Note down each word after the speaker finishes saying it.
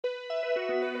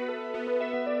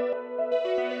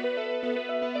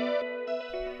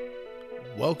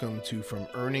Welcome to From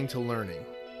Earning to Learning,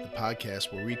 the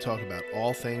podcast where we talk about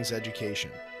all things education.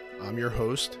 I'm your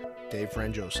host, Dave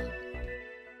Franjosa.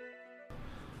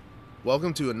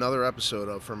 Welcome to another episode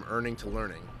of From Earning to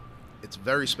Learning. It's a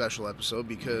very special episode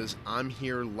because I'm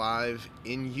here live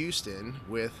in Houston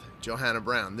with Johanna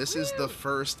Brown. This is the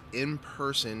first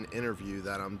in-person interview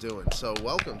that I'm doing, so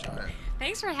welcome, Johanna.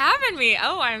 Thanks for having me.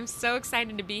 Oh, I'm so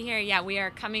excited to be here. Yeah, we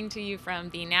are coming to you from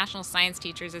the National Science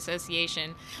Teachers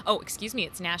Association.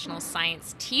 It's National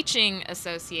Science Teaching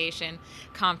Association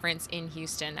conference in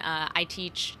Houston. I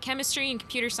teach chemistry and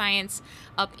computer science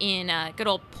up in good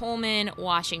old Pullman,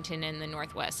 Washington, in the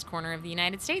northwest corner of the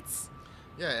United States.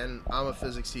 Yeah, and I'm a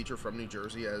physics teacher from New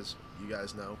Jersey, as you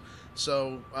guys know.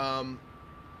 So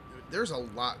there's a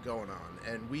lot going on,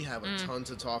 and we have a ton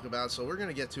to talk about, so we're going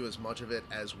to get to as much of it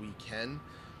as we can.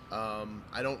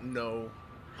 I don't know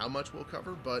how much we'll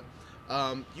cover, but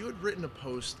you had written a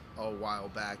post a while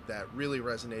back that really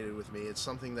resonated with me. It's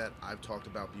something that I've talked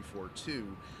about before, too.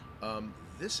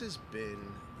 This has been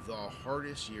the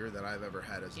hardest year that I've ever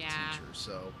had as a teacher.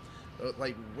 So,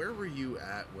 where were you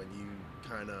at when you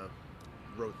kind of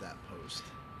wrote that post?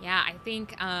 Yeah, I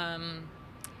think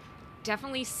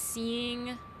definitely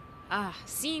seeing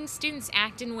students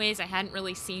act in ways I hadn't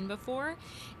really seen before,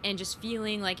 and just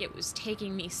feeling like it was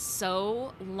taking me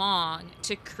so long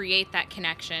to create that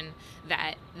connection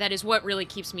that is what really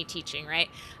keeps me teaching, right?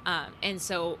 And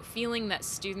so feeling that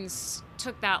students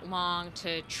took that long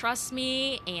to trust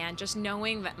me, and just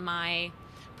knowing that my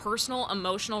personal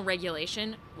emotional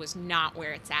regulation was not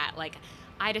where it's at. Like,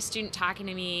 I had a student talking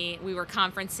to me, we were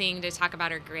conferencing to talk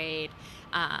about her grade,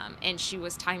 and she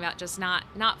was talking about just not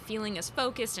feeling as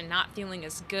focused and not feeling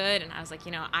as good. And I was like,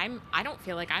 I don't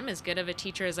feel like I'm as good of a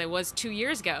teacher as I was 2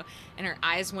 years ago. And her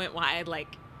eyes went wide,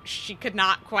 like she could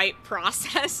not quite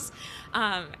process.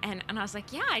 And I was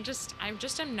like, yeah, I just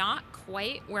am not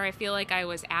quite where I feel like I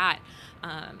was at.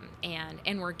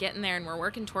 And we're getting there and we're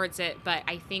working towards it. But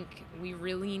I think we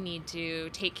really need to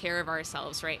take care of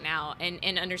ourselves right now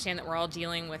and understand that we're all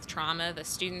dealing with trauma, the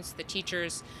students, the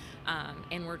teachers,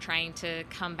 and we're trying to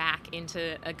come back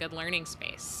into a good learning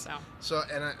space. So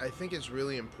I think it's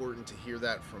really important to hear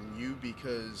that from you,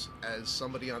 because as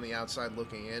somebody on the outside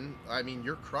looking in, I mean,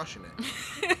 you're crushing it,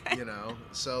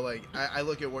 So I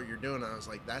look at what you're doing and I was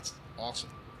like, that's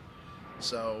awesome.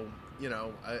 So,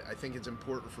 I think it's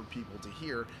important for people to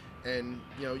hear. And,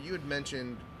 you had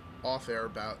mentioned off air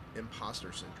about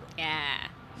imposter syndrome. Yeah.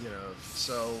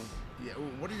 So,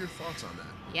 what are your thoughts on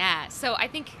that? Yeah. So I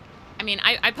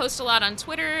post a lot on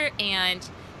Twitter, and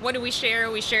what do we share?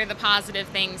 We share the positive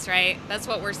things, right? That's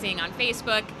what we're seeing on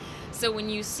Facebook. So when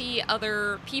you see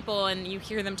other people and you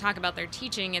hear them talk about their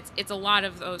teaching, it's a lot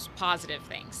of those positive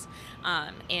things.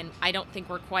 And I don't think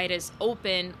we're quite as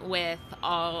open with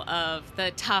all of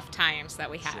the tough times that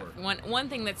we have. Sure. One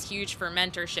thing that's huge for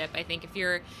mentorship, I think,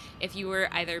 if you were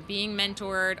either being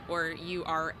mentored or you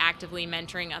are actively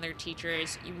mentoring other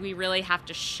teachers, we really have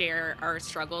to share our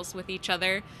struggles with each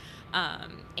other,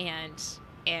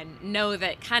 and know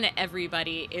that kind of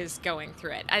everybody is going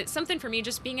through it. Something for me,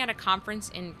 just being at a conference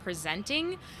and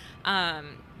presenting,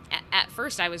 at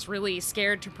first I was really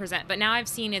scared to present, but now I've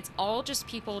seen it's all just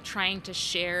people trying to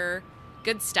share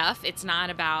good stuff. It's not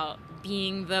about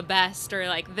being the best or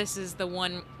like this is the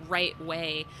one right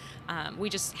way. We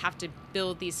just have to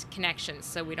build these connections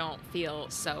so we don't feel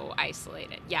so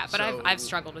isolated. Yeah, but so I've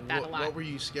struggled with that a lot. What were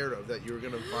you scared of? That you were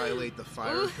going to violate the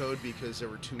fire code because there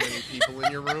were too many people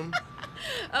in your room?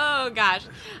 Oh, gosh.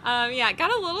 It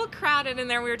got a little crowded in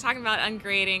there. We were talking about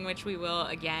ungrading, which we will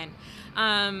again.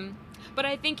 But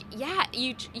I think,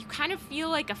 you kind of feel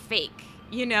like a fake.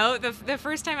 The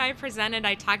first time I presented,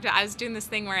 I was doing this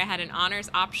thing where I had an honors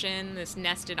option, this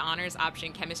nested honors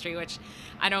option chemistry, which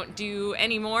I don't do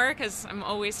anymore because I'm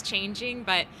always changing.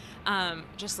 But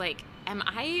just like,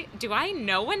 do I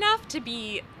know enough to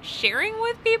be sharing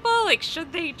with people? Like,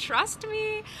 should they trust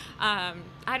me? I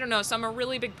don't know. So I'm a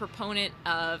really big proponent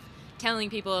of telling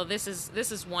people this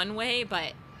is one way,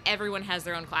 but everyone has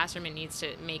their own classroom and needs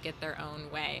to make it their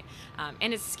own way.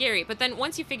 And it's scary. But then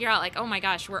once you figure out, like, oh my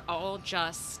gosh, we're all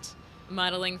just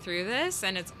muddling through this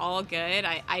and it's all good,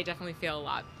 I definitely feel a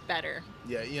lot better.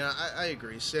 Yeah, I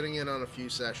agree. Sitting in on a few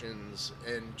sessions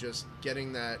and just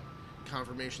getting that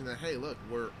confirmation that, hey, look,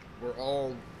 we're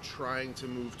all trying to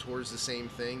move towards the same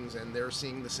things and they're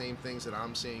seeing the same things that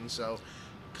I'm seeing. So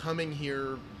coming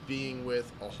here, being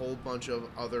with a whole bunch of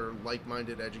other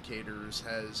like-minded educators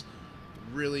has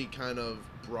really kind of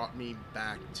brought me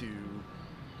back to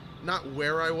not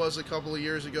where I was a couple of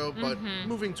years ago, but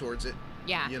moving towards it.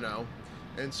 Yeah.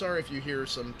 And sorry if you hear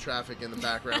some traffic in the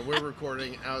background. We're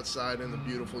recording outside in the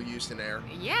beautiful Houston air.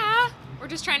 Yeah, we're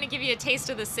just trying to give you a taste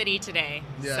of the city today.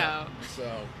 Yeah.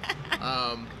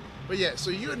 But yeah, so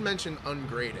you had mentioned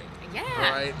ungrading.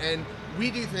 Yeah. Right? And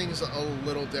we do things a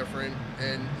little different,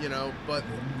 and but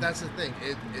that's the thing.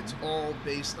 It's all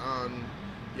based on,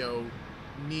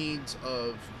 needs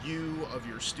of you, of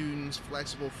your students,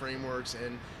 flexible frameworks,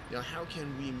 and how can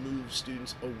we move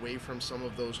students away from some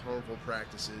of those harmful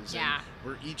practices. Yeah. And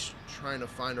we're each trying to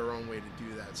find our own way to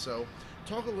do that. So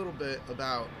talk a little bit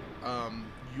about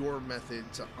your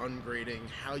method to ungrading,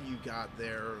 how you got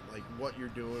there, like what you're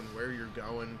doing, where you're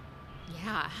going.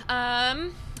 Yeah.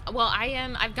 Well,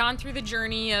 I've gone through the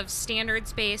journey of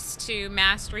standards-based to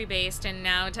mastery-based and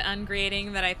now to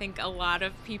ungrading that I think a lot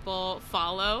of people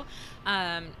follow.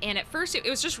 And at first it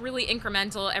was just really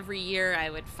incremental. Every year I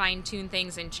would fine-tune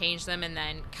things and change them, and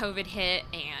then COVID hit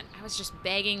and I was just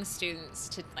begging students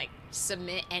to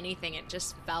submit anything. It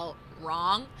just felt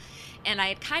wrong. And I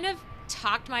had kind of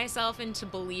talked myself into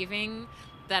believing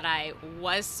that I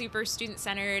was super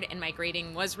student-centered and my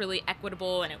grading was really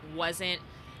equitable and it wasn't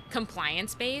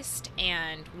compliance-based.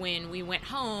 And when we went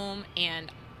home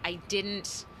and I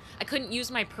couldn't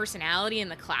use my personality in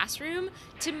the classroom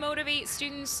to motivate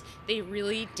students, they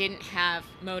really didn't have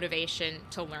motivation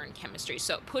to learn chemistry.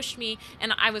 So it pushed me,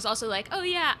 and I was also like, oh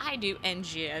yeah, I do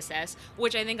NGSS,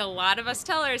 which I think a lot of us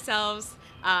tell ourselves,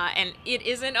 and it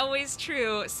isn't always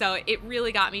true. So it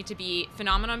really got me to be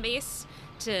phenomenon-based,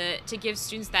 to give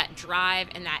students that drive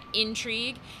and that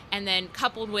intrigue, and then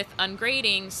coupled with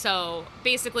ungrading. So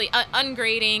basically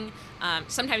ungrading,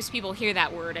 sometimes people hear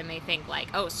that word and they think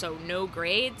oh, so no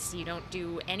grades, you don't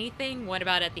do anything? What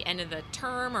about at the end of the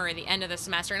term or at the end of the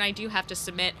semester? And I do have to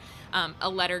submit a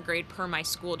letter grade per my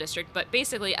school district, but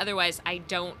basically otherwise I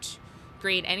don't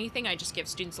grade anything. I just give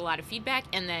students a lot of feedback,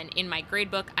 and then in my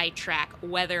grade book I track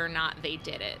whether or not they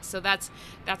did it. So that's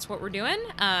what we're doing,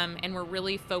 and we're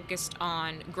really focused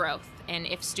on growth and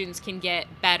if students can get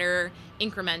better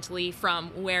incrementally from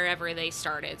wherever they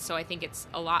started. So I think it's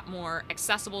a lot more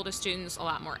accessible to students, a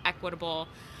lot more equitable,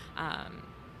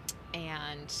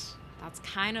 and that's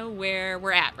kind of where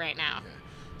we're at right now. Okay.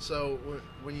 So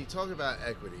when you talk about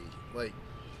equity,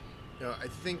 I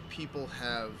think people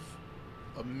have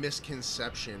a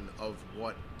misconception of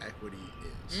what equity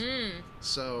is.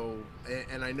 So,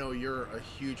 and I know you're a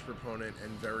huge proponent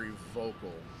and very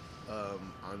vocal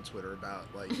on Twitter about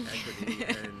equity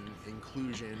and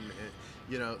inclusion,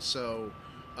 and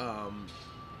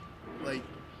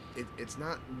it's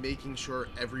not making sure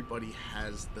everybody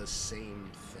has the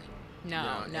same thing.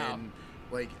 No. And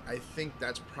I think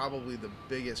that's probably the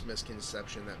biggest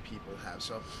misconception that people have.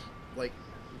 So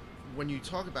when you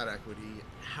talk about equity,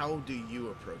 how do you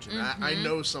approach it? I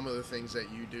know some of the things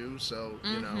that you do, so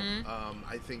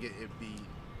I think it'd be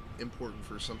important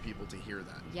for some people to hear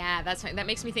that. Yeah, that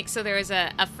makes me think. So there was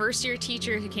a first-year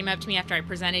teacher who came up to me after I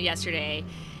presented yesterday,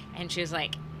 and she was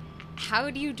like, how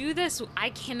do you do this? I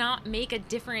cannot make a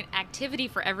different activity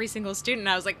for every single student. And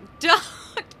I was like,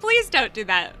 please don't do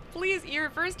that. Please, you're a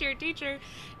first-year teacher.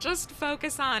 Just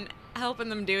focus on helping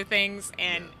them do things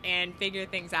and figure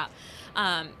things out.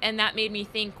 And that made me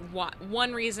think,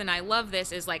 one reason I love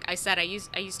this is, like I said, I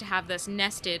used to have this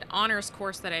nested honors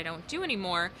course that I don't do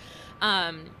anymore,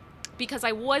 because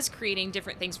I was creating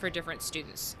different things for different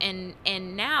students. And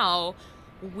now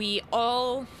we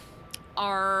all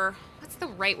are, what's the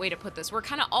right way to put this? We're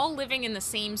kind of all living in the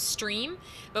same stream,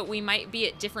 but we might be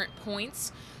at different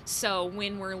points. So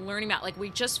when we're learning about, we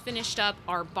just finished up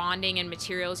our bonding and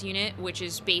materials unit, which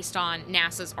is based on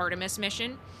NASA's Artemis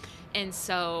mission. And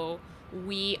so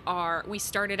we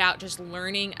started out just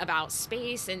learning about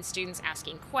space and students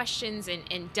asking questions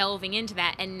and delving into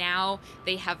that. And now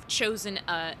they have chosen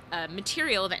a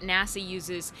material that NASA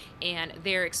uses, and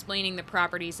they're explaining the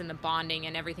properties and the bonding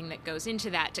and everything that goes into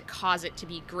that to cause it to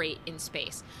be great in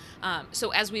space. So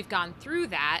as we've gone through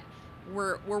that,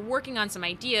 we're working on some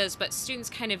ideas, but students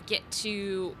kind of get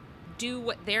to do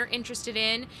what they're interested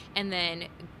in and then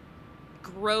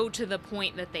grow to the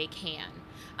point that they can.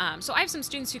 So I have some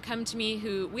students who come to me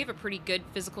we have a pretty good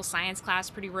physical science class,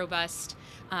 pretty robust,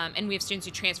 and we have students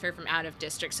who transfer from out of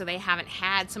district, so they haven't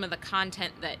had some of the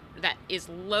content that is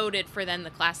loaded for them,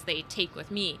 the class they take with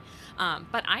me.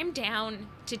 But I'm down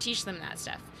to teach them that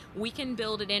stuff. We can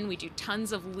build it in. We do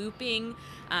tons of looping.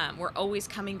 We're always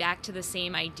coming back to the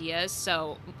same ideas,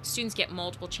 so students get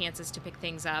multiple chances to pick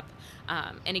things up.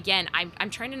 And again, I'm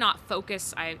trying to not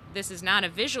focus. This is not a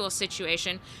visual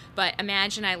situation, but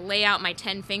imagine I lay out my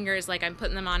 10 fingers like I'm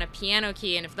putting them on a piano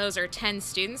key, and if those are 10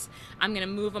 students, I'm going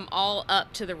to move them all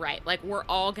up to the right. We're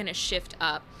all going to shift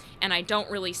up, and I don't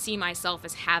really see myself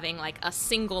as having having like a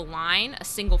single line, a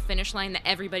single finish line that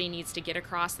everybody needs to get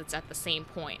across that's at the same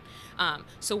point.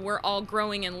 So we're all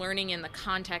growing and learning in the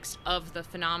context of the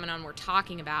phenomenon we're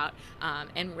talking about,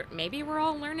 and maybe we're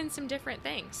all learning some different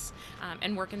things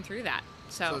and working through that.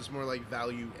 So it's more like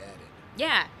value added.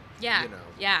 Yeah, yeah, You know.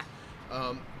 yeah.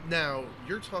 Now,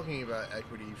 you're talking about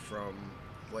equity from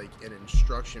like an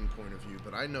instruction point of view,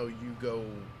 but I know you go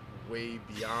way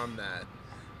beyond that,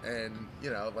 and you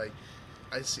know, like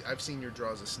I've seen your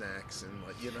draws of snacks and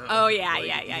like, you know. Oh yeah, like,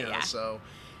 yeah. So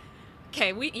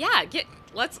Okay,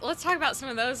 let's talk about some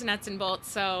of those nuts and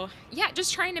bolts. So yeah,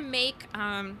 just trying to make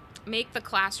the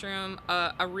classroom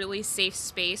a really safe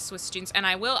space with students, and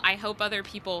I hope other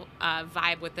people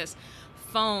vibe with this.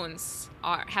 Phones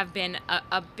have been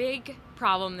a big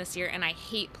problem this year, and I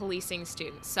hate policing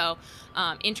students. So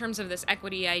in terms of this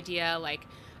equity idea, like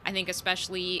I think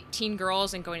especially teen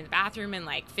girls and going to the bathroom and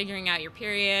like figuring out your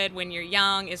period when you're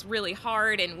young is really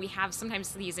hard, and we have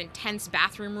sometimes these intense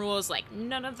bathroom rules, like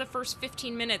none of the first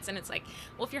 15 minutes, and it's like,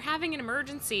 well, if you're having an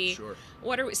emergency, sure.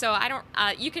 what are we? So I don't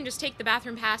you can just take the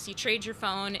bathroom pass, you trade your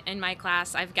phone. In my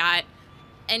class, I've got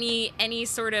any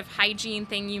sort of hygiene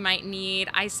thing you might need.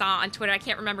 I saw on Twitter, I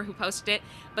can't remember who posted it,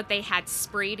 but they had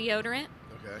spray deodorant.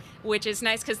 Okay. Which is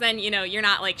nice because then, you know, you're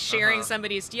not like sharing Uh-huh.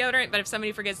 somebody's deodorant, but if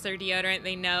somebody forgets their deodorant,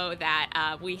 they know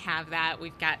that we have that.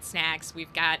 We've got snacks,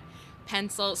 we've got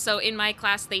pencils. So in my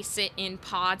class, they sit in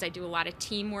pods. I do a lot of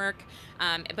teamwork,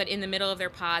 but in the middle of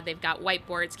their pod, they've got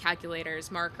whiteboards,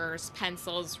 calculators, markers,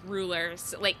 pencils,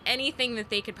 rulers, like anything that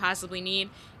they could possibly need.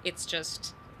 It's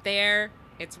just there.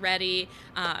 It's ready,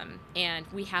 and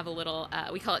we have a little,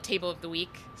 we call it Table of the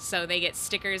Week, so they get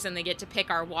stickers and they get to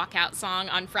pick our walkout song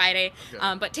on Friday,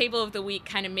 Okay. but Table of the Week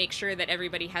kind of makes sure that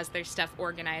everybody has their stuff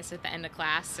organized at the end of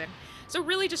class, and so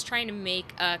really just trying to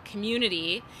make a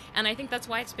community, and I think that's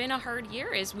why it's been a hard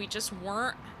year, is we just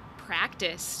weren't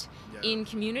practiced Yeah. in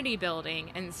community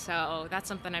building, and so that's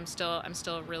something I'm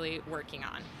still really working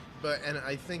on. And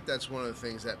I think that's one of the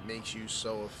things that makes you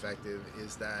so effective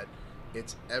is that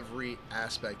it's every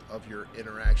aspect of your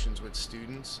interactions with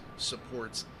students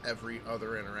supports every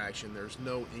other interaction. There's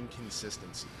no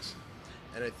inconsistencies.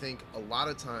 And I think a lot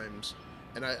of times,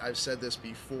 and I've said this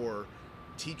before,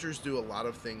 teachers do a lot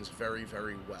of things very,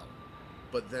 very well,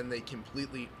 but then they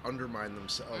completely undermine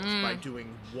themselves by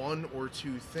doing one or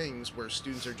two things where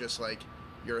students are just like,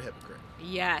 you're a hypocrite.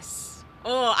 Yes.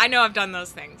 Oh, I know I've done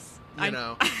those things. You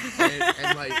know,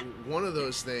 and like one of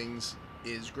those things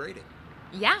is grading.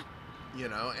 Yeah. You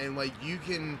know, and like you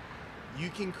can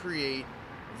create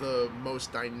the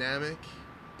most dynamic,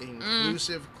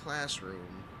 inclusive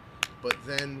classroom, but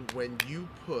then when you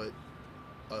put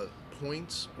a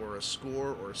points or a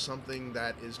score or something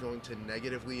that is going to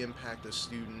negatively impact a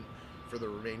student for the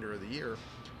remainder of the year,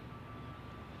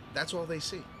 that's all they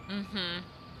see.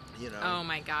 You know. Oh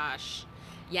my gosh.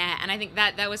 Yeah, and I think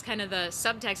that was kind of the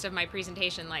subtext of my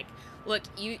presentation. Like, look,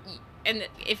 you and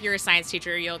if you're a science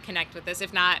teacher, you'll connect with this.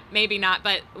 If not, maybe not.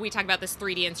 But we talk about this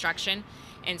 3D instruction,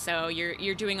 and so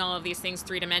you're doing all of these things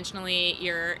three-dimensionally.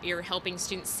 You're helping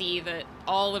students see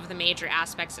all of the major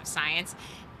aspects of science.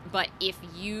 But if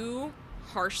you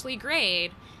harshly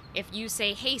grade, if you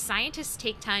say, hey, scientists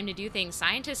take time to do things,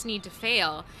 scientists need to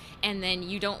fail, and then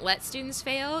you don't let students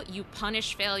fail, you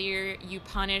punish failure, you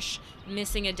punish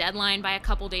missing a deadline by a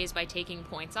couple days by taking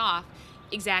points off.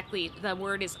 Exactly, the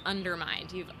word is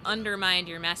undermined. You've undermined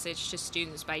your message to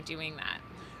students by doing that.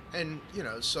 And, you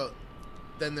know, so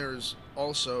then there's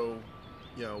also,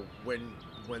 you know, when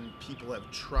people have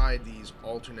tried these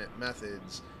alternate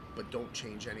methods but don't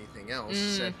change anything else,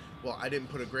 said, well, I didn't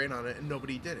put a grade on it and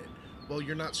nobody did it. Well,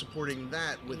 you're not supporting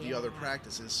that with the other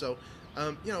practices. So,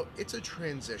 you know, it's a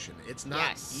transition. It's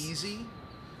not easy.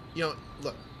 You know,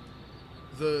 look,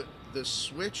 the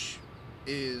switch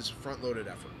is front-loaded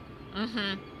effort.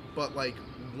 But, like,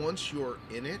 once you're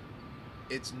in it,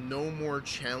 it's no more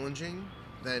challenging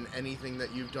than anything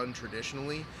that you've done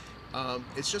traditionally.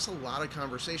 It's just a lot of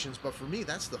conversations. But for me,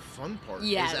 that's the fun part.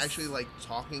 Yes. Is actually, like,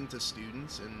 talking to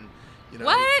students and, you know,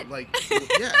 What? like,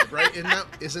 yeah, right?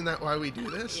 Isn't that why we do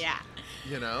this? Yeah.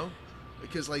 You know,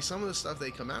 because like some of the stuff they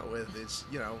come out with is,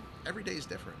 you know, every day is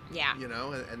different. Yeah. You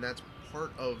know, and that's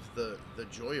part of the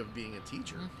joy of being a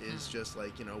teacher is just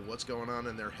like, you know, what's going on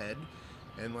in their head,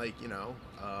 and like, you know,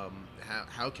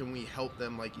 how can we help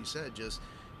them, like you said, just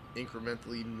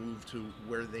incrementally move to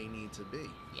where they need to be.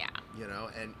 Yeah. You know,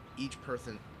 and each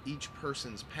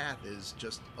person's path is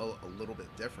just a little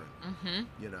bit different.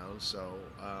 You know, so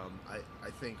I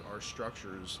think our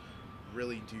structures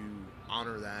really do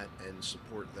honor that and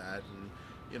support that. And,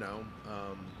 you know,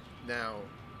 now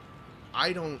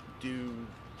I don't do,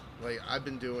 like, I've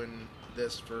been doing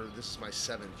taught this is my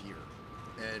 7th year,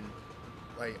 and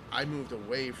like I moved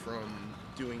away from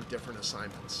doing different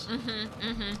assignments.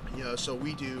 You know, so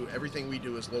everything we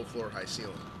do is low floor, high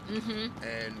ceiling,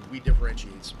 and we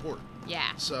differentiate support.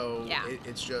 Yeah. So Yeah.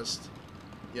 it's just,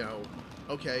 you know,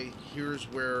 okay, here's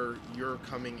where you're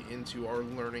coming into our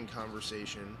learning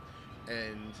conversation,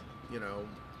 and you know,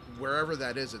 wherever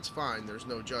that is, it's fine. There's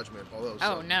no judgment. Although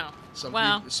Oh no. some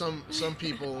Well. some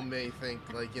people may think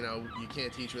like, you know, you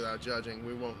can't teach without judging.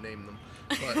 We won't name them,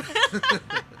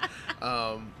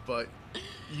 but but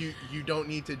you don't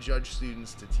need to judge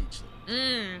students to teach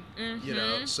them. You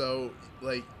know, so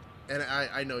like, and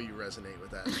I know you resonate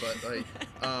with that, but like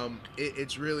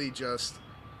it's really just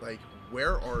like,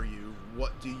 where are you?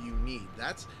 What do you need?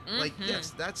 That's like,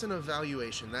 yes, that's an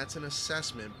evaluation, that's an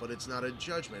assessment, but it's not a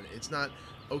judgment. It's not,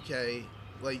 okay,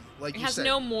 like It you has said,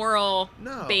 no moral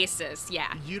No. basis.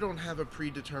 Yeah. you don't have a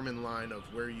predetermined line of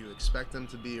where you expect them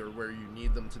to be or where you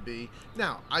need them to be.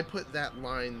 Now, I put that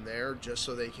line there just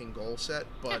so they can goal set,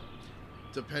 but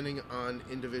depending on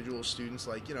individual students,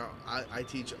 like, you know, I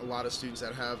teach a lot of students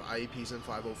that have IEPs and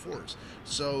 504s.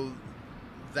 So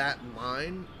that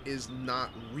line is not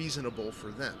reasonable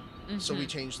for them. So we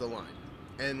change the line.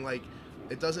 And like,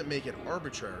 it doesn't make it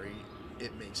arbitrary,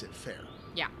 it makes it fair.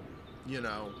 Yeah. You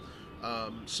know,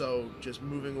 so just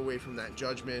moving away from that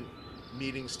judgment,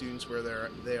 meeting students where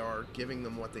they are, giving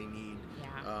them what they need.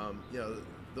 Yeah. You know,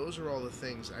 those are all the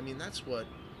things. I mean, that's what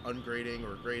ungrading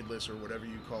or gradeless or whatever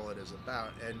you call it is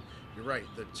about. And you're right,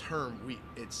 the term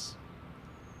it's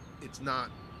not,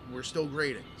 we're still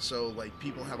grading. So like,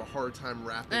 people have a hard time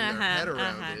wrapping their head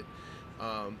around it.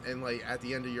 And like, at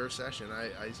the end of your session,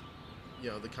 I you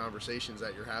know, the conversations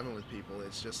that you're having with people,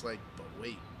 it's just like, but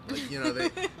wait, like, you know,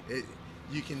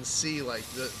 you can see like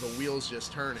the wheels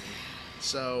just turning.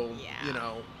 So, Yeah. you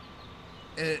know,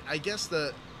 and I guess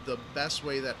the best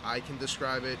way that I can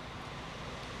describe it,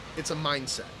 it's a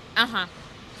mindset.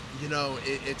 You know,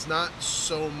 it's not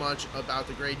so much about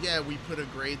the grade. Yeah, we put a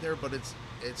grade there, but it's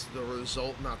the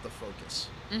result, not the focus.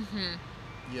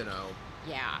 You know.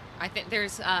 Yeah, I think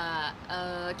there's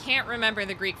can't remember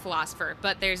the Greek philosopher,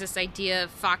 but there's this idea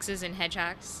of foxes and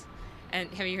hedgehogs. And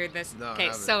have you heard this? No, I Okay,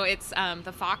 haven't. so it's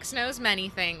the fox knows many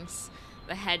things,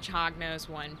 the hedgehog knows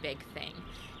one big thing.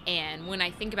 And when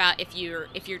I think about if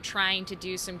you're trying to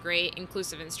do some great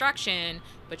inclusive instruction,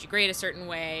 but you grade a certain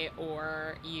way,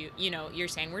 or you know, you're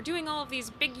saying we're doing all of these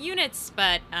big units,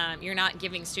 but you're not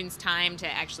giving students time to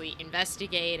actually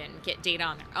investigate and get data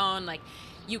on their own, like,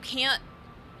 you can't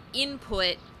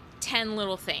input 10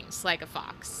 little things like a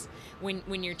fox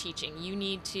when you're teaching. You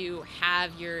need to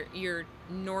have your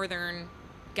northern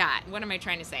what am I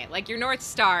trying to say, like your North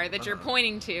Star that you're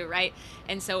pointing to, right?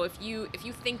 And so if you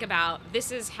think about, this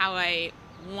is how I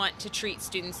want to treat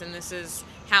students and this is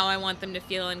how I want them to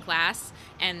feel in class,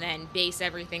 and then base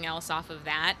everything else off of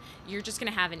that, you're just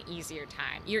going to have an easier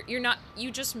time.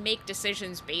 You just make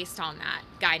decisions based on that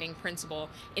guiding principle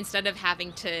instead of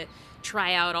having to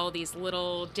try out all these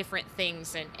little different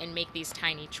things and make these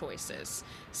tiny choices.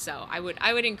 So I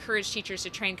would encourage teachers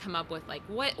to try and come up with like,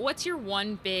 what's your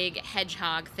one big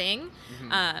hedgehog thing,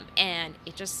 and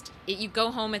you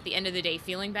go home at the end of the day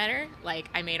feeling better, like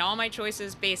I made all my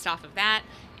choices based off of that,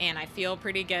 and I feel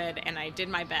pretty good, and I did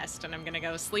my best, and I'm gonna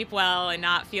go sleep well and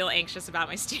not feel anxious about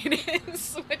my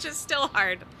students, which is still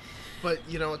hard. But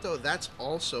you know what though, that's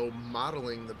also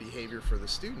modeling the behavior for the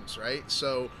students, right?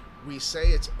 So we say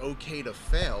it's okay to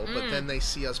fail, but then they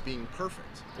see us being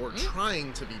perfect or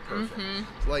trying to be perfect.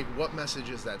 Like, what message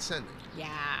is that sending?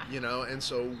 Yeah. You know, and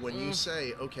so when you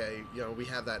say, okay, you know, we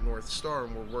have that North Star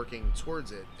and we're working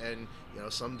towards it, and you know,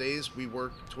 some days we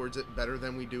work towards it better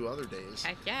than we do other days.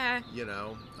 Heck yeah. You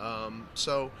know,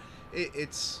 so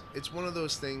it's one of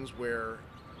those things where,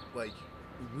 like,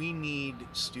 we need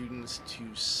students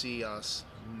to see us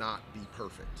not be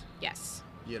perfect. Yes.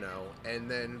 You know, and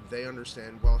then they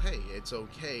understand, well, hey, it's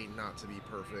okay not to be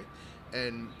perfect.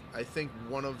 And I think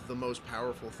one of the most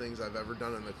powerful things I've ever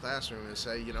done in the classroom is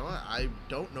say, you know what, I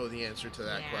don't know the answer to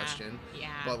that question,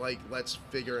 but like, let's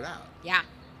figure it out. Yeah.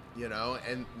 You know,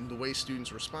 and the way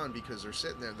students respond, because they're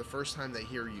sitting there, the first time they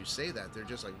hear you say that, they're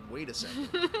just like, wait a second,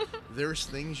 there's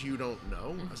things you don't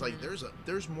know. It's like,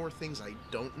 there's more things I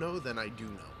don't know than I do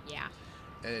know. Yeah.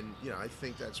 And, you know, I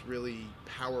think that's really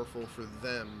powerful for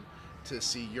them to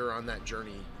see you're on that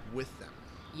journey with them.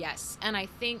 Yes, and I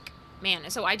think,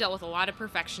 man, so I dealt with a lot of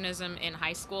perfectionism in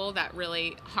high school that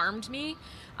really harmed me,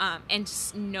 and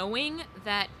just knowing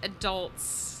that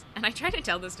adults, and I try to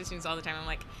tell this to students all the time, I'm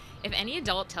like, if any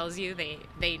adult tells you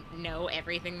they know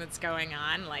everything that's going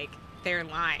on, like, they're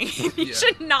lying. You Yeah.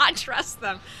 should not trust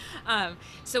them.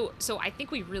 So I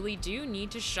think we really do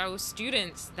need to show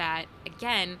students that,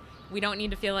 again, we don't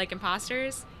need to feel like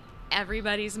imposters.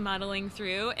 Everybody's muddling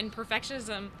through, and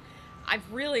perfectionism,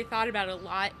 I've really thought about it a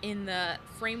lot in the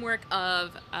framework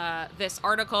of this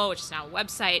article, which is now a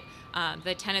website,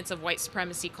 The Tenets of White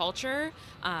Supremacy Culture.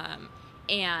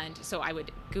 And so I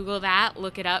would Google that,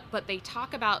 look it up, but they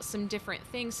talk about some different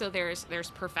things. So there's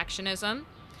perfectionism,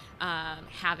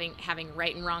 having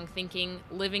right and wrong thinking,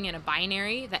 living in a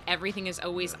binary that everything is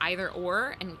always either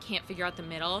or, and we can't figure out the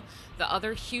middle. The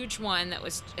other huge one that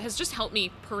has just helped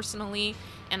me personally,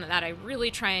 and that I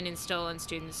really try and instill in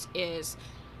students, is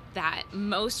that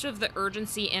most of the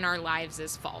urgency in our lives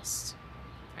is false.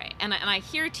 Right. And I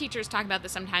hear teachers talk about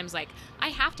this sometimes, like, I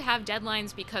have to have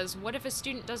deadlines because what if a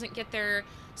student doesn't get their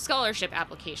scholarship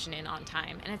application in on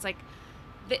time? And it's like,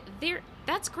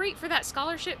 that's great for that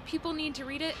scholarship. People need to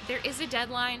read it. There is a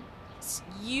deadline.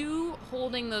 You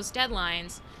holding those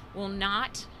deadlines will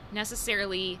not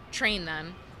necessarily train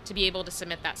them to be able to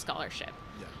submit that scholarship.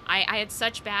 Yeah. I had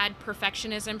such bad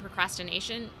perfectionism,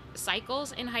 procrastination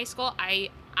cycles in high school.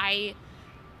 I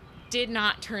did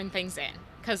not turn things in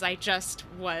because I just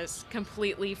was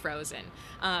completely frozen.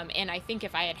 And I think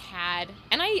if I had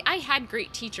and I had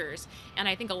great teachers, and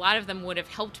I think a lot of them would have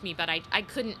helped me, but I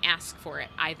couldn't ask for it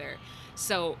either.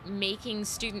 So making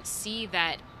students see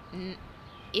that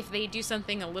if they do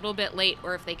something a little bit late,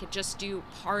 or if they could just do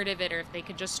part of it, or if they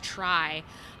could just try,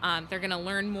 they're going to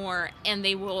learn more, and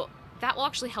that will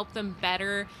actually help them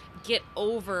better get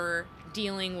over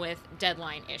dealing with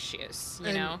deadline issues,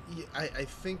 you know? I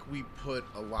think we put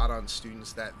a lot on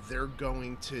students that they're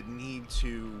going to need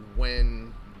to,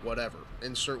 when whatever,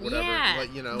 insert whatever, Yeah,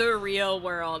 like, you know. the real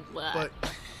world. But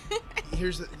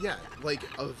here's like,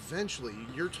 eventually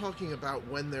you're talking about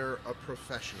when they're a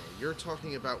professional. You're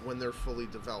talking about when they're fully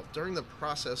developed. During the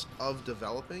process of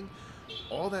developing,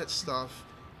 all that stuff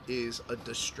is a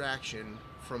distraction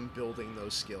from building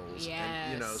those skills. Yes.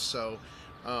 And, you know, so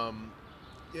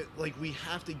like, we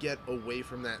have to get away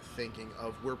from that thinking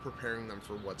of we're preparing them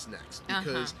for what's next,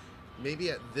 because maybe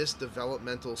at this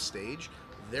developmental stage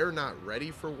they're not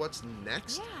ready for what's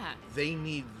next. Yeah. They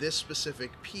need this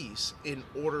specific piece in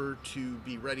order to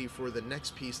be ready for the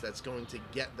next piece that's going to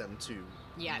get them to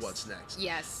Yes. what's next.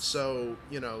 Yes. So,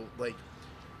 you know, like,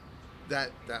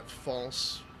 that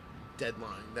false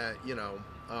deadline, that, you know,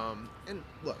 and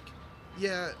look,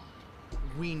 yeah,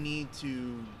 we need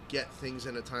to get things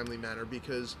in a timely manner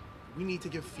because we need to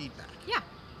give feedback. Yeah.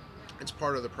 It's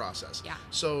part of the process. Yeah.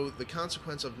 So the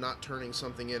consequence of not turning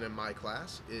something in my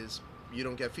class is you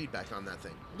don't get feedback on that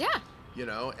thing. Yeah. You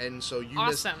know, and so you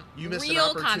Awesome. miss an Real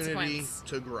opportunity consequence.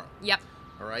 to grow. Yep.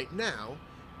 All right. Now,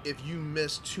 if you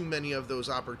miss too many of those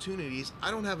opportunities,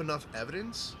 I don't have enough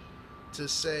evidence to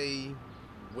say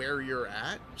where you're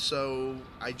at, so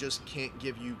I just can't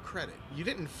give you credit. You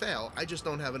didn't fail. I just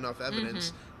don't have enough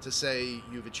evidence to say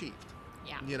you've achieved.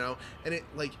 Yeah. You know, and it,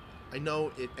 like, I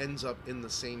know it ends up in the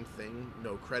same thing,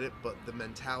 no credit, but the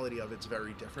mentality of it's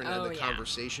very different, Oh, and the yeah.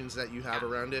 conversations that you have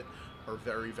around it are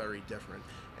very, very different.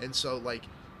 And so, like,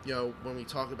 you know, when we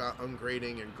talk about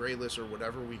ungrading and gradeless or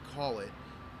whatever we call it,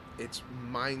 it's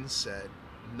mindset,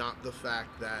 not the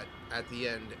fact that at the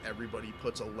end everybody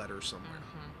puts a letter somewhere.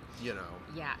 You know.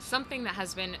 Yeah, something that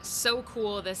has been so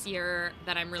cool this year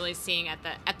that I'm really seeing at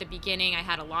the beginning. I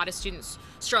had a lot of students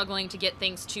struggling to get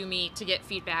things to me, to get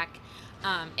feedback,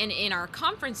 and in our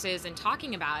conferences and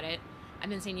talking about it, I've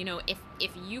been saying, you know,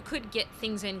 if you could get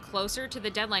things in closer to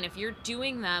the deadline, if you're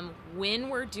doing them when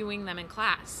we're doing them in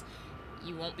class,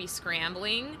 you won't be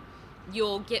scrambling.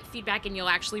 You'll get feedback and you'll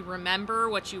actually remember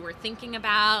what you were thinking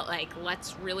about. Like,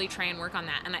 let's really try and work on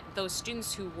that. And those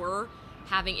students who were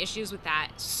having issues with that,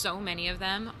 so many of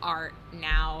them are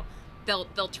now, they'll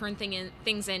turn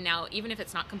things in now, even if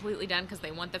it's not completely done, because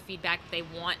they want the feedback, they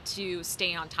want to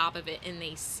stay on top of it, and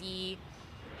they see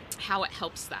how it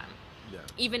helps them. Yeah.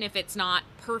 Even if it's not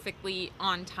perfectly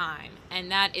on time.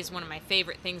 And that is one of my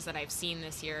favorite things that I've seen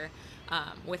this year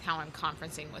with how I'm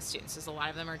conferencing with students, is a lot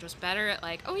of them are just better at,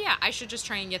 like, oh yeah, I should just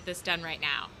try and get this done right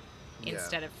now,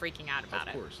 instead of freaking out about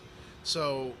it. Of course.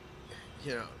 So,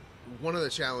 you know, one of the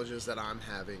challenges that I'm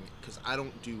having, because I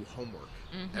don't do homework,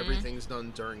 everything's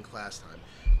done during class time,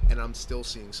 and I'm still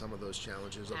seeing some of those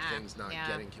challenges of things not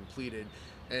getting completed.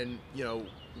 And, you know,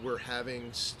 we're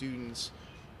having students,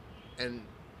 and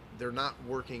they're not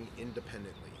working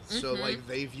independently. So, like,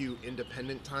 they view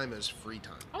independent time as free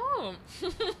time. Oh.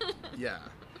 Yeah.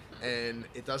 And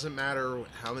it doesn't matter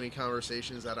how many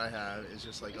conversations that I have. It's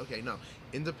just like, okay, no,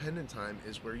 independent time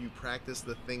is where you practice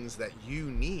the things that you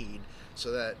need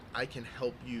so that I can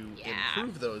help you Yeah.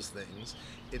 improve those things.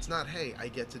 It's not, hey, I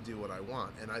get to do what I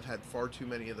want. And I've had far too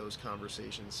many of those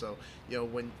conversations. So,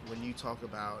 when you talk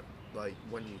about, like,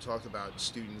 when you talked about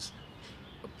students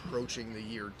approaching the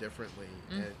year differently,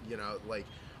 Mm.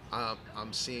 and,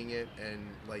 I'm seeing it, and,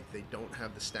 like, they don't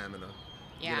have the stamina.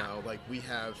 Yeah. Like, we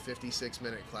have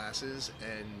 56-minute classes,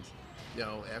 and,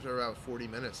 after about 40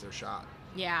 minutes, they're shot,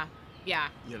 Yeah. Yeah.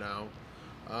 you know?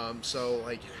 So,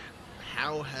 like,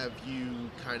 how have you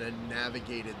kind of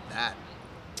navigated that?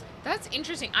 That's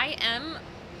interesting.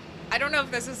 I don't know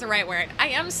if this is the right word. I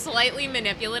am slightly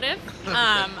manipulative.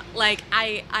 Okay. Like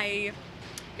I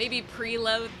maybe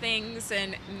preload things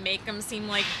and make them seem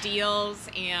like deals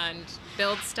and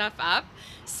build stuff up.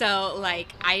 So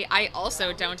like I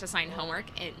also don't assign homework,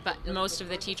 but most of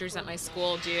the teachers at my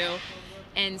school do.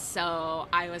 And so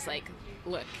I was like,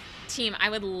 look, team, I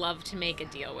would love to make a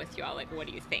deal with you all. Like, what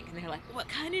do you think? And they're like, what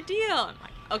kind of deal? I'm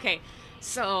like, okay,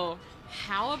 so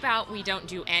how about we don't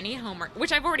do any homework,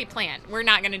 which I've already planned. We're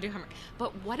not going to do homework.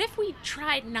 But what if we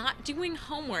tried not doing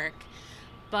homework,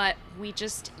 but we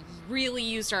just really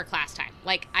used our class time?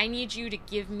 Like, I need you to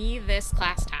give me this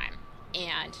class time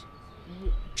and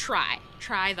try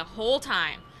the whole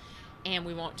time, and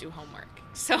we won't do homework.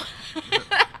 So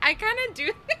I kind of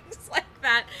do things like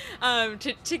that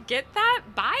to get that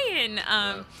buy-in,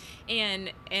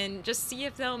 and just see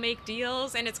if they'll make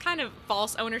deals. And it's kind of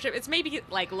false ownership. It's maybe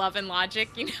like Love and Logic,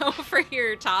 for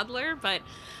your toddler, but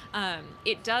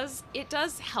it does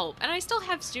help. And I still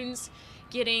have students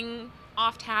getting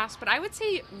off task, but I would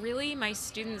say really my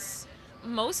students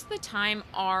most of the time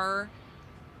are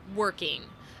working.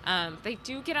 They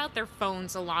do get out their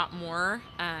phones a lot more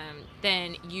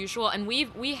than usual, and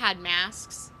we had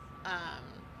masks,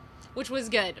 which was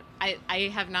good.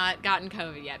 I have not gotten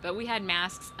COVID yet, but we had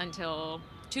masks until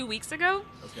 2 weeks ago.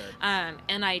 Okay.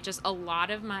 And a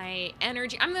lot of my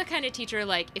energy, I'm the kind of teacher,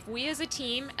 like, if we as a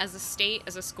team, as a state,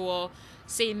 as a school,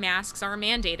 say masks are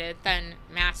mandated, then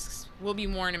masks will be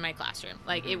worn in my classroom.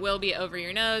 Like, it will be over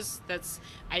your nose.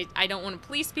 I don't want to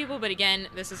police people, but again,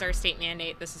 this is our state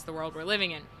mandate. This is the world we're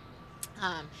living in.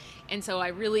 And so I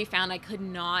really found I could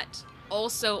not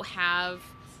also have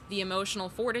the emotional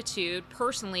fortitude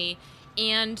personally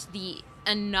and the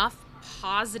enough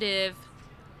positive,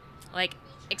 like,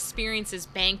 experiences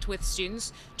banked with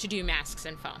students to do masks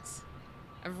and phones.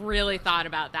 I've really thought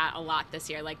about that a lot this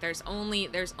year. Like, there's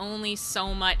only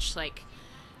so much, like,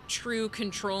 true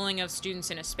controlling of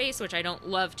students in a space, which I don't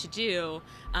love to do,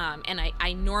 and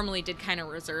I normally did kind of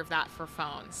reserve that for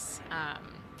phones,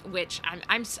 which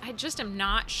I just am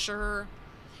not sure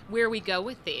where we go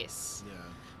with these.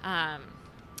 Yeah.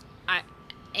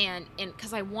 And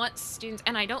because I want students,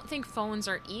 and I don't think phones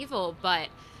are evil, but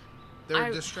They're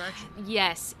a distraction.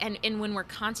 yes, and when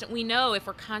we know if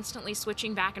we're constantly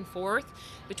switching back and forth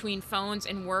between phones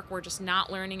and work, we're just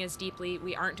not learning as deeply.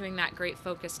 We aren't doing that great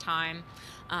focus time.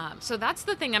 So that's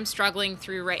the thing I'm struggling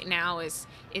through right now is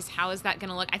how is that going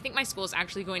to look? I think my school is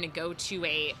actually going to go to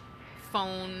a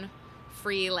phone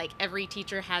free, like, every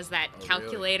teacher has that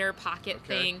calculator pocket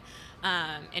thing.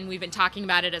 And we've been talking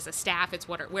about it as a staff. It's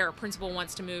where a principal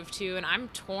wants to move to, and I'm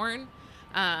torn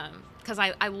because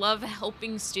I love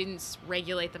helping students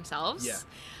regulate themselves.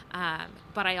 Yeah.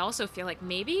 But I also feel like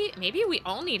maybe we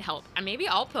all need help, and maybe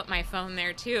I'll put my phone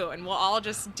there too, and we'll all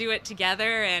just do it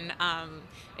together, and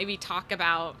maybe talk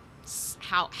about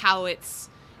how it's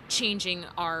changing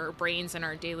our brains and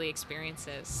our daily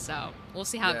experiences. So we'll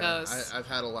see how it goes. I've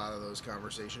had a lot of those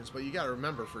conversations, but you got to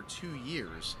remember, for 2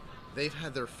 years, they've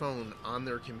had their phone on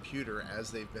their computer as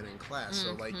they've been in class.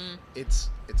 So, like, it's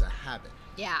a habit.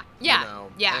 Yeah.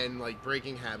 And, like,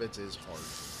 breaking habits is hard.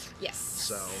 Yes.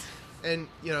 So, and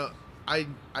I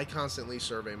constantly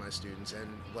survey my students, and,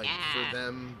 like, for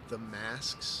them, the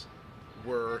masks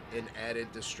were an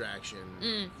added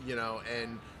distraction.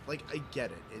 And, like, I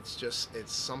get it.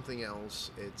 It's something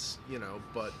else. It's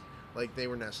but, like, they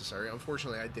were necessary.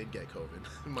 Unfortunately, I did get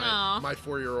COVID. My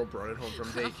 4-year-old brought it home from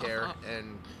daycare,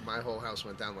 and my whole house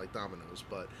went down like dominoes.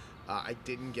 But I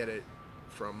didn't get it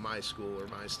from my school or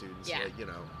my students. Yeah. Like,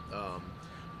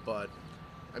 but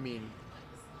I mean,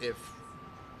 if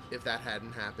that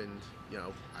hadn't happened,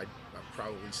 I'd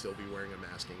probably still be wearing a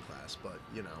mask in class. But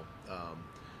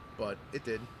but it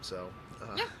did. So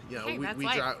hey, that's we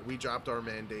life. we dropped our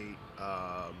mandate.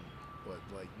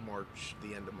 Like March,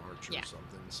 the end of March or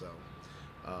something. So,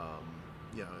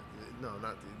 no,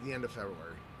 not the end of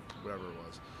February, whatever it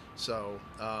was. So,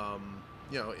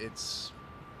 it's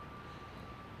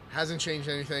hasn't changed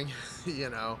anything.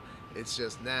 It's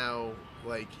just now,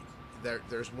 like,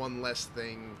 there's one less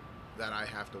thing that I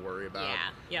have to worry about. Yeah.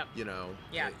 Yep. You know,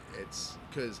 Yeah. it's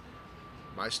because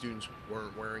my students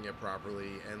weren't wearing it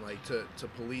properly, and like to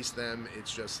police them,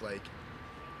 it's just like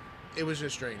it was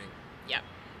just draining. Yep.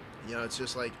 You know, it's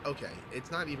just like, okay, it's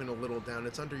not even a little down,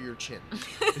 it's under your chin.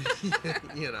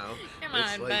 You know, Come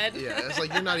it's on, like, bud. yeah, it's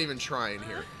like you're not even trying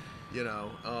here. You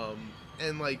know,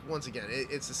 and like once again,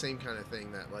 it's the same kind of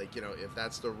thing that, like, you know, if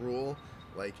that's the rule,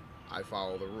 like, I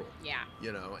follow the rule. Yeah.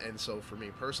 You know, and so for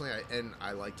me personally,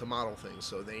 I like to model things,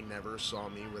 so they never saw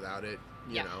me without it,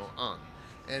 you Yeah. know, on.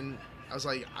 And I was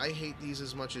like, I hate these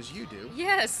as much as you do.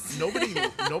 Yes.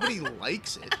 Nobody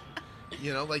likes it.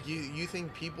 You know, like you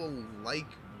think people like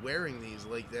wearing these,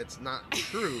 like that's not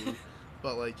true.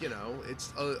 But like, you know,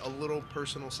 it's a little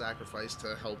personal sacrifice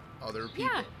to help other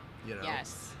people. Yeah. You know.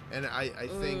 Yes. And I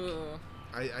think Ooh.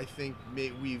 I think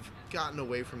we've gotten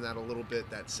away from that a little bit,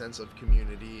 that sense of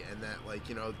community, and that, like,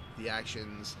 you know, the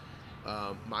actions,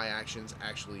 my actions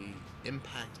actually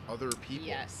impact other people.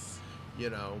 Yes.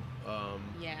 You know.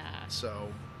 Yeah. So.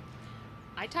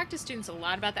 I talk to students a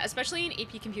lot about that, especially in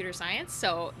AP Computer Science.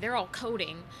 So they're all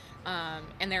coding,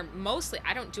 and they're mostly,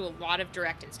 I don't do a lot of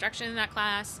direct instruction in that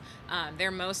class.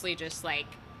 They're mostly just like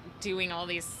doing all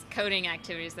these coding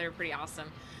activities that are pretty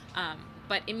awesome.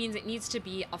 But it means it needs to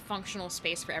be a functional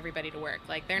space for everybody to work.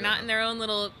 Like, they're not in their own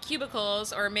little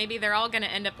cubicles, or maybe they're all going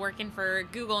to end up working for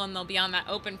Google and they'll be on that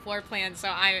open floor plan. So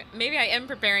maybe I am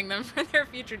preparing them for their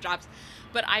future jobs.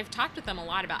 But I've talked with them a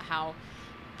lot about how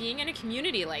being in a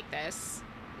community like this,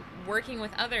 working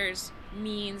with others,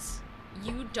 means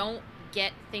you don't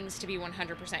get things to be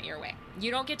 100% your way.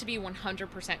 You don't get to be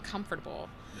 100% comfortable,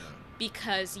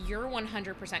 because your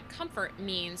 100% comfort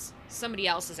means somebody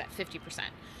else is at 50%.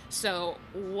 So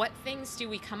what things do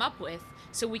we come up with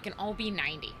so we can all be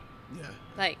 90? Yeah.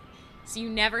 Like, so you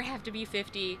never have to be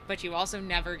 50, but you also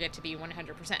never get to be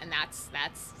 100%, and that's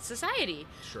society.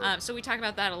 Sure. So we talk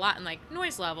about that a lot in, like,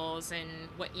 noise levels, and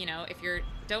what, you know, if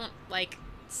don't, like,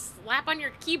 slap on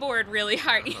your keyboard really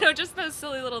hard, you know, just those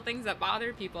silly little things that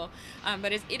bother people.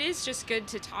 But it is just good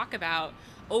to talk about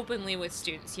openly with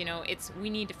students. You know, we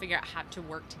need to figure out how to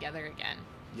work together again.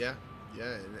 Yeah,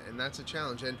 and that's a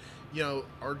challenge. And, you know,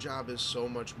 our job is so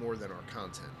much more than our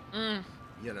content.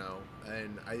 You know,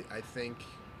 and I think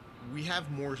we have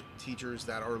more teachers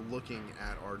that are looking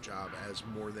at our job as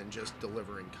more than just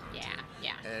delivering content.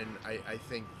 Yeah. And I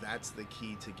think that's the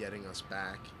key to getting us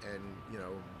back and, you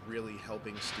know, really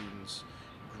helping students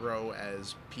grow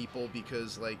as people,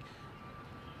 because, like,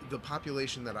 the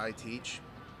population that I teach,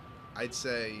 I'd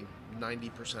say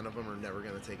 90% of them are never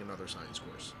going to take another science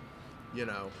course. You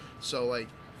know, so, like,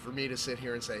 for me to sit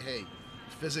here and say, hey,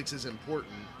 physics is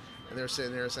important, and they're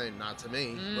sitting there saying, not to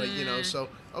me. Like, you know, so,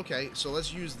 okay, so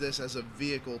let's use this as a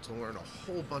vehicle to learn a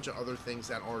whole bunch of other things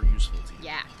that are useful to you.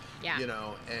 Yeah. You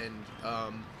know, and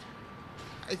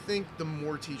I think the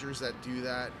more teachers that do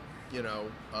that, you know,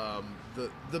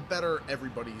 the better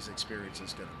everybody's experience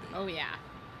is going to be. Oh, yeah.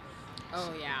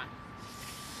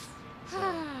 So,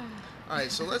 all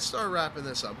right, so let's start wrapping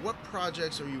this up. What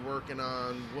projects are you working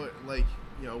on? What, like,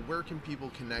 you know, where can people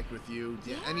connect with you?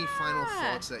 Any final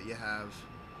thoughts that you have?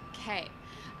 Okay.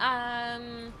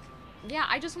 Yeah,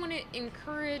 I just want to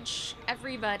encourage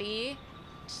everybody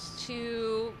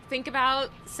to think about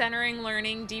centering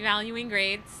learning, devaluing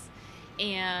grades,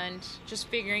 and just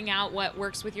figuring out what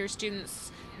works with your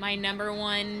students. My number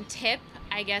one tip,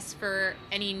 I guess, for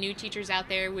any new teachers out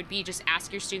there would be just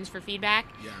ask your students for feedback.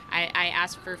 Yeah. I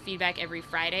ask for feedback every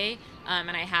Friday,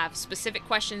 and I have specific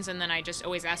questions, and then I just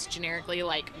always ask generically,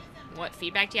 like, what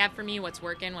feedback do you have for me? What's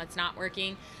working? What's not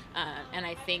working? And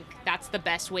I think that's the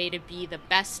best way to be the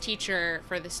best teacher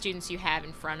for the students you have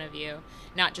in front of you,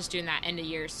 not just doing that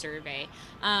end-of-year survey.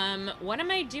 What am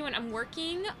I doing? I'm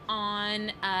working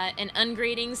on an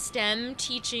ungrading STEM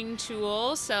teaching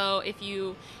tool. So if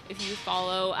you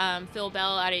follow Phil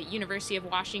Bell out at University of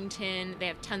Washington, they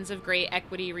have tons of great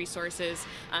equity resources.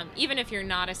 Even if you're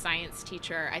not a science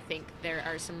teacher, I think there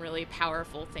are some really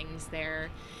powerful things there.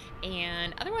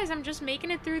 And otherwise, I'm just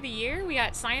making it through the year. We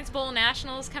got Science Bowl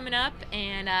Nationals coming up,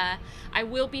 and I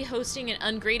will be hosting an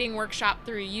ungrading workshop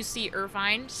through UC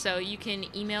Irvine. So you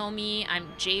can email me. I'm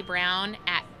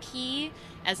jbrown@p,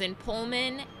 as in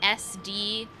Pullman,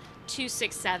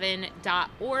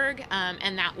 SD267.org,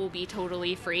 and that will be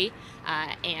totally free.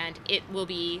 And it will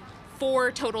be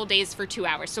 4 total days for 2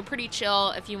 hours. So pretty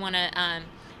chill if you want to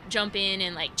jump in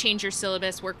and like change your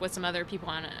syllabus, work with some other people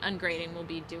on ungrading, we'll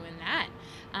be doing that.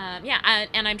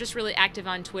 And I'm just really active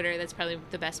on Twitter. That's probably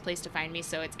the best place to find me.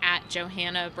 So it's at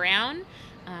Johanna Brown.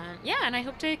 And I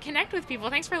hope to connect with people.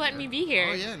 Thanks for letting me be here.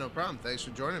 Oh, yeah, no problem. Thanks for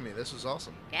joining me. This was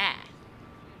awesome. Yeah.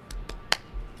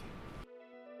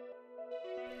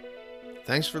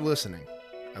 Thanks for listening.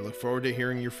 I look forward to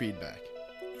hearing your feedback.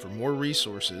 For more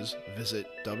resources, visit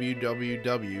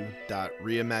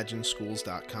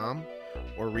www.reimagineschools.com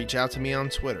or reach out to me on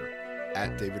Twitter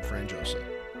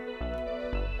 @DavidFranjosa.